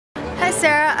Hi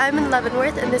Sarah, I'm in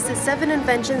Leavenworth and this is 7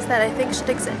 inventions that I think should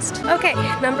exist. Okay,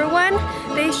 number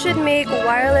 1, they should make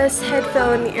wireless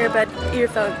headphone,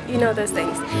 earphone, you know those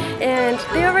things. And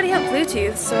they already have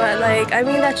Bluetooth, so I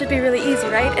mean that should be really easy,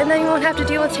 right? And then you won't have to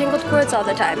deal with tangled cords all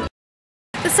the time.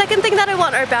 The second thing that I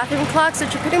want are bathroom clocks,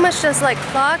 which are pretty much just like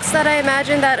clocks that I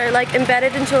imagine that are like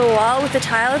embedded into a wall with a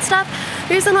tile and stuff.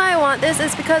 The reason why I want this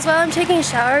is because while I'm taking a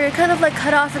shower, you're kind of like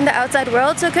cut off from the outside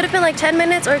world, so it could have been like 10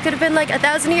 minutes or it could have been like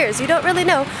 1,000 years, you don't really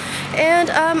know. And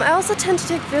I also tend to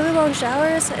take really long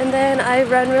showers and then I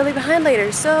run really behind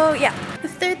later, so yeah. The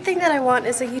third thing that I want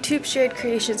is a YouTube shared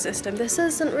creation system. This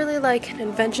isn't really like an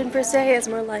invention per se, it's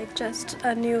more like just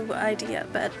a new idea,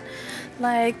 but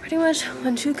like pretty much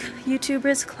when two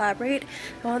YouTubers collaborate,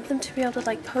 I want them to be able to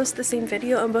like post the same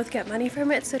video and both get money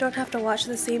from it, so they don't have to watch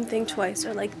the same thing twice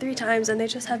or like 3 times and they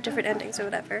just have different endings or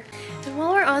whatever. And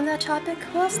while we're on that topic,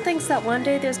 who else thinks that one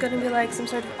day there's going to be like some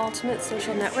sort of ultimate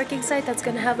social networking site that's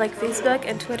going to have like Facebook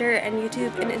and Twitter and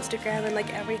YouTube and Instagram and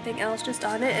like everything else just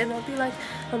on it, and it'll be like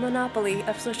a monopoly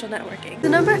of social networking. The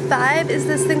number 5 is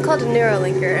this thing called a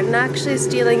neurolinker, and I'm actually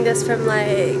stealing this from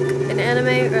like an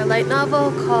anime or a light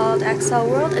novel called Excel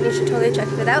World, and you should totally check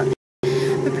it out.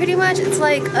 But pretty much it's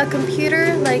like a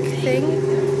computer like thing,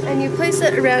 and you place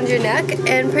it around your neck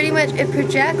and pretty much it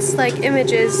projects like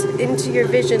images into your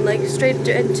vision, like straight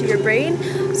into your brain,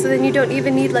 so then you don't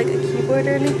even need like a keyboard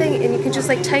or anything, and you can just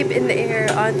like type in the air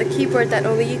on the keyboard that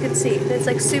only you can see. And it's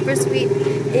like super sweet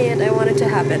and I want it to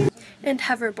happen. And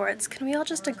hoverboards. Can we all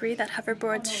just agree that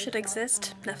hoverboards should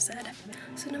exist? Enough said.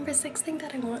 So number 6 thing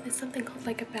that I want is something called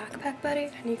like a backpack buddy,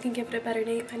 and you can give it a better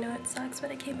name. I know it sucks, but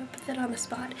I came up with it on the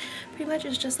spot. Pretty much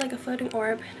it's just like a floating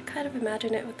orb, and I kind of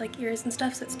imagine it with like ears and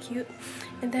stuff, so it's cute.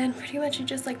 And then pretty much you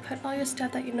just like put all your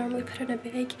stuff that you normally put in a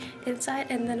bag inside,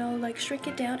 and then I'll like shrink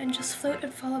it down and just float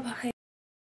and follow behind.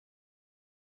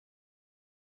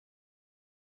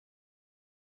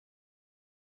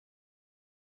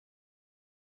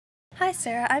 Hi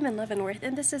Sarah, I'm in Leavenworth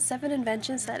and this is 7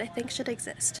 inventions that I think should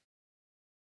exist.